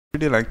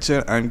The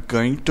lecture I am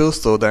going to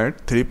show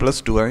that 3 plus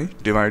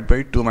 2i divided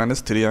by 2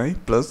 minus 3i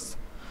plus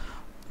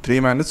 3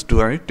 minus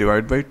 2i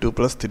divided by 2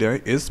 plus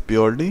 3i is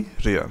purely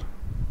real.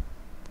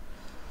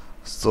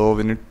 So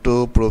we need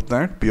to prove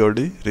that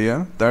purely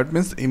real. That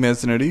means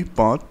imaginary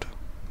part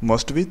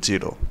must be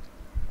 0.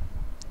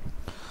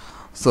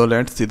 So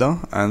let's see the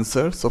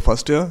answer. So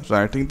first we are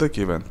writing the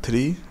given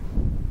 3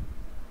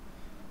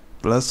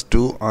 plus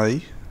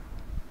 2i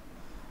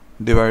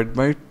divided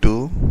by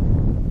 2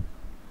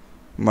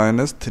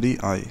 minus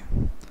 3i,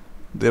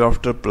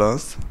 thereafter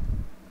plus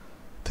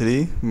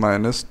 3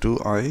 minus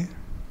 2i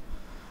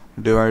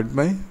divided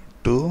by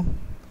 2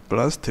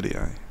 plus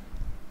 3i.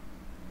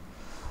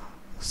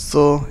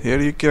 So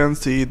here you can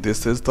see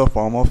this is the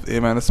form of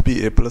a minus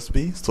b, a plus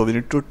b. So we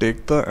need to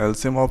take the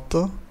LCM of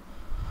the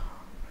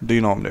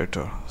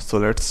denominator. So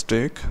let's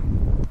take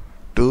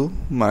 2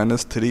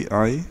 minus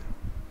 3i,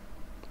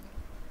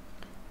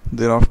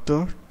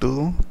 thereafter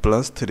 2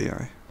 plus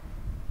 3i.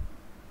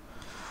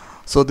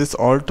 So this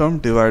all term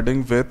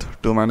dividing with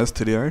 2 minus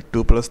 3i,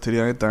 2 plus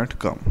 3i that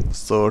come.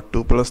 So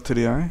 2 plus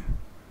 3i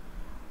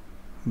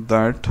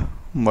that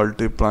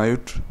multiplied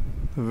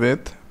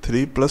with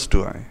 3 plus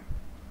 2i.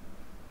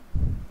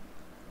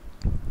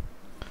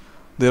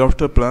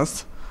 Thereafter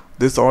plus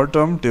this all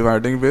term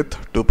dividing with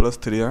 2 plus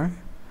 3i,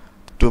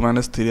 2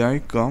 minus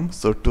 3i come.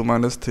 So 2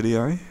 minus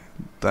 3i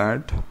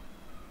that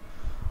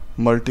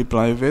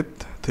multiply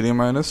with 3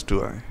 minus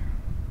 2i.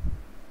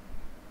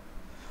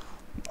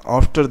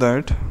 After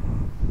that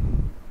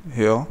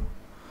here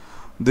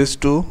this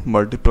 2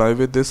 multiply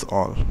with this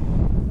all.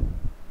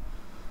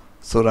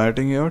 So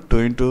writing here 2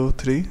 into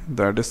 3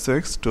 that is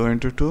 6, 2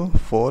 into 2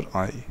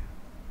 4i,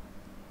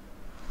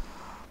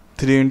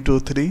 3 into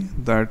 3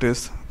 that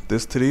is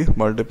this 3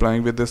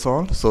 multiplying with this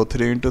all. So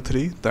 3 into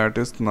 3 that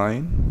is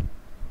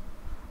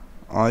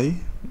 9i,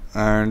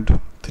 and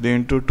 3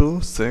 into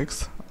 2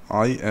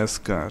 6i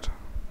square.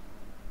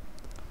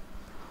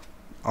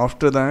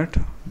 After that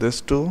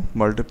this 2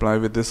 multiply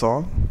with this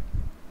all.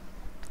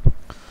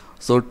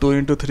 So 2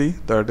 into 3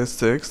 that is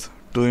 6,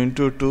 2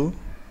 into 2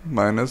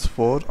 minus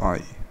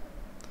 4i.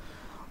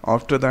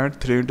 After that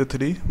 3 into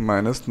 3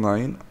 minus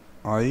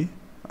 9i,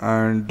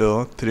 and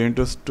 3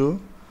 into 2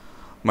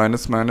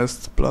 minus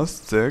minus plus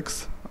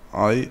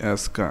 6i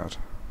square.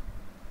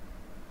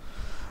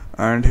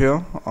 And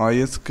here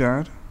I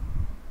square,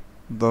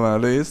 the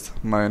value is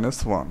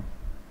minus 1.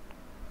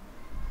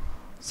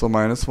 So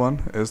minus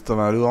 1 is the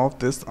value of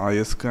this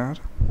I square.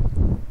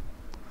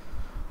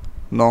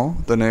 Now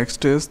the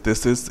next is,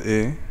 this is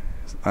a,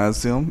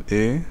 assume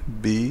a,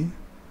 b,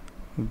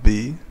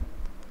 b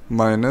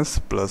minus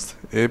plus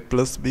a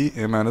plus b,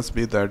 a minus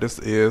b that is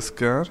a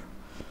square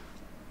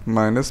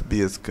minus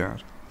b square.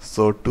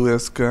 So 2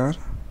 square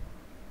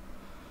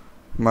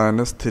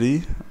minus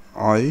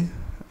 3i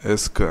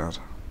square.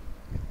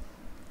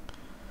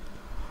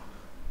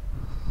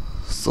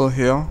 So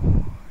here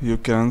you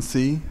can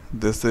see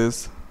this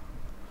is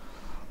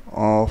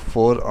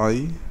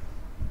 4i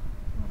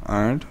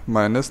and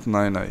minus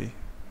 9i.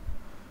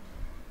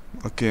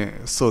 Okay,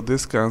 so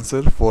this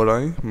cancel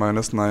 4i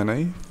minus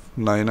 9i,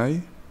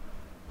 9i,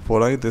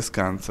 4i, this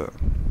cancel.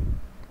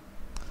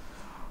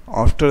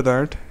 After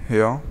that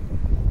here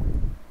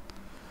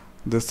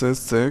this is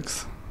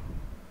 6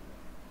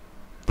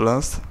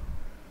 plus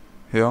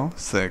here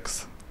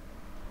 6.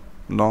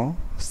 Now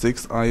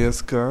 6i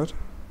square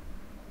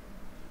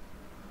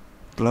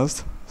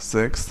plus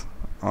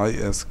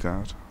 6i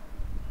square,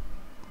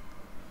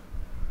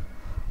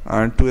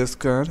 and 2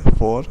 square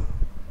 4,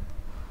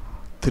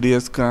 3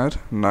 square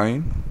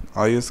 9,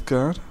 I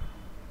square.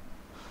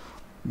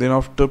 Then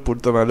after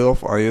put the value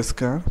of I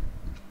square.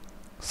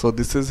 So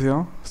this is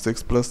here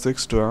 6 plus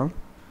 6 12,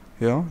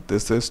 here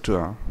this is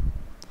 12,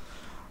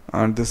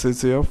 and this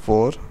is here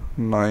 4,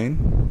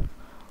 9,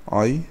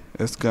 I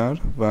square,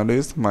 value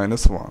is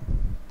minus 1.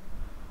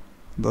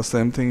 The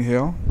same thing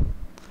here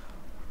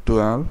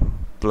 12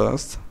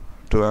 plus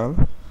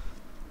 12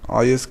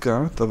 I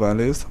square, the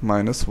value is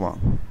minus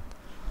 1.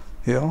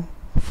 Here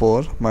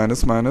 4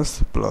 minus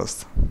minus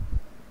plus.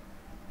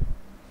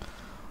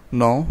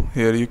 Now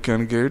here you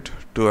can get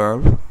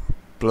 12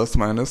 plus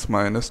minus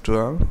minus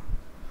 12,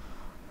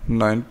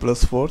 9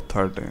 plus 4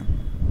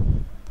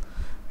 13.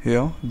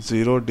 Here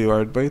 0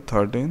 divided by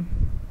 13,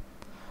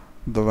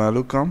 the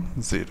value come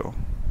 0.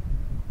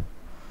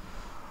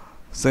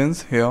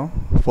 Since here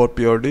for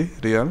purely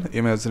real,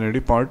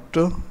 imaginary part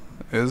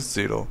is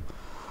 0,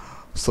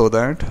 so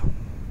that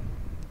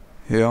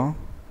here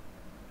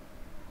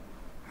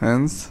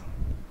hence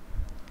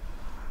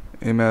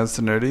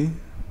imaginary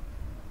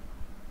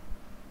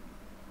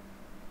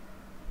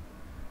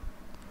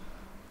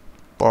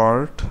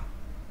part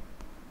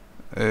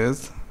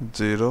is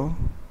 0,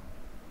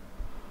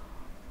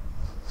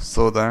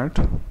 so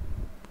that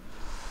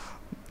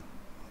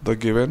the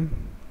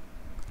given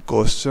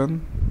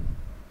question,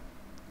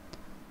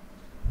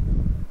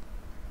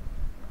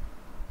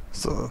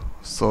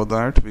 so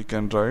that we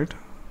can write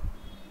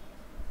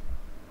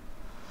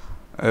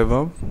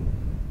above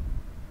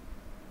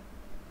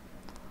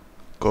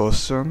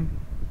question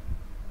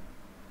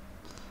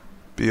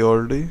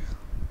purely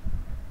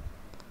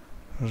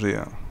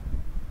real.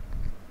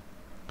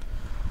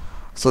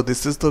 So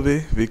this is the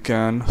way we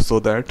can show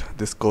that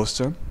this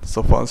question.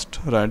 So first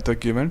write the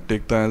given,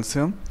 take the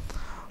LCM,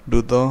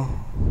 do the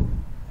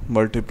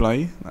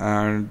multiply,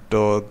 and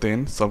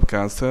then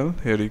subcancel.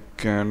 Here you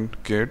can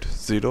get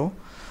 0.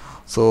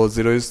 So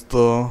 0 is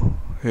the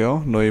here,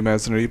 no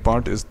imaginary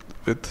part is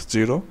with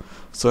 0,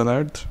 so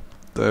that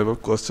the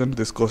question,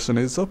 this question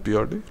is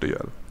purely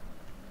real.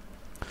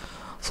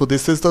 So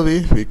this is the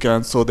way we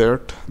can show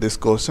that this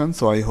question.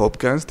 So I hope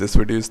guys this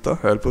video is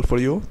helpful for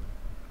you.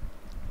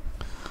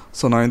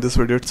 So now in this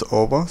video it's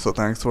over. So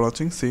thanks for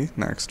watching. See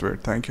next video.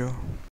 Thank you.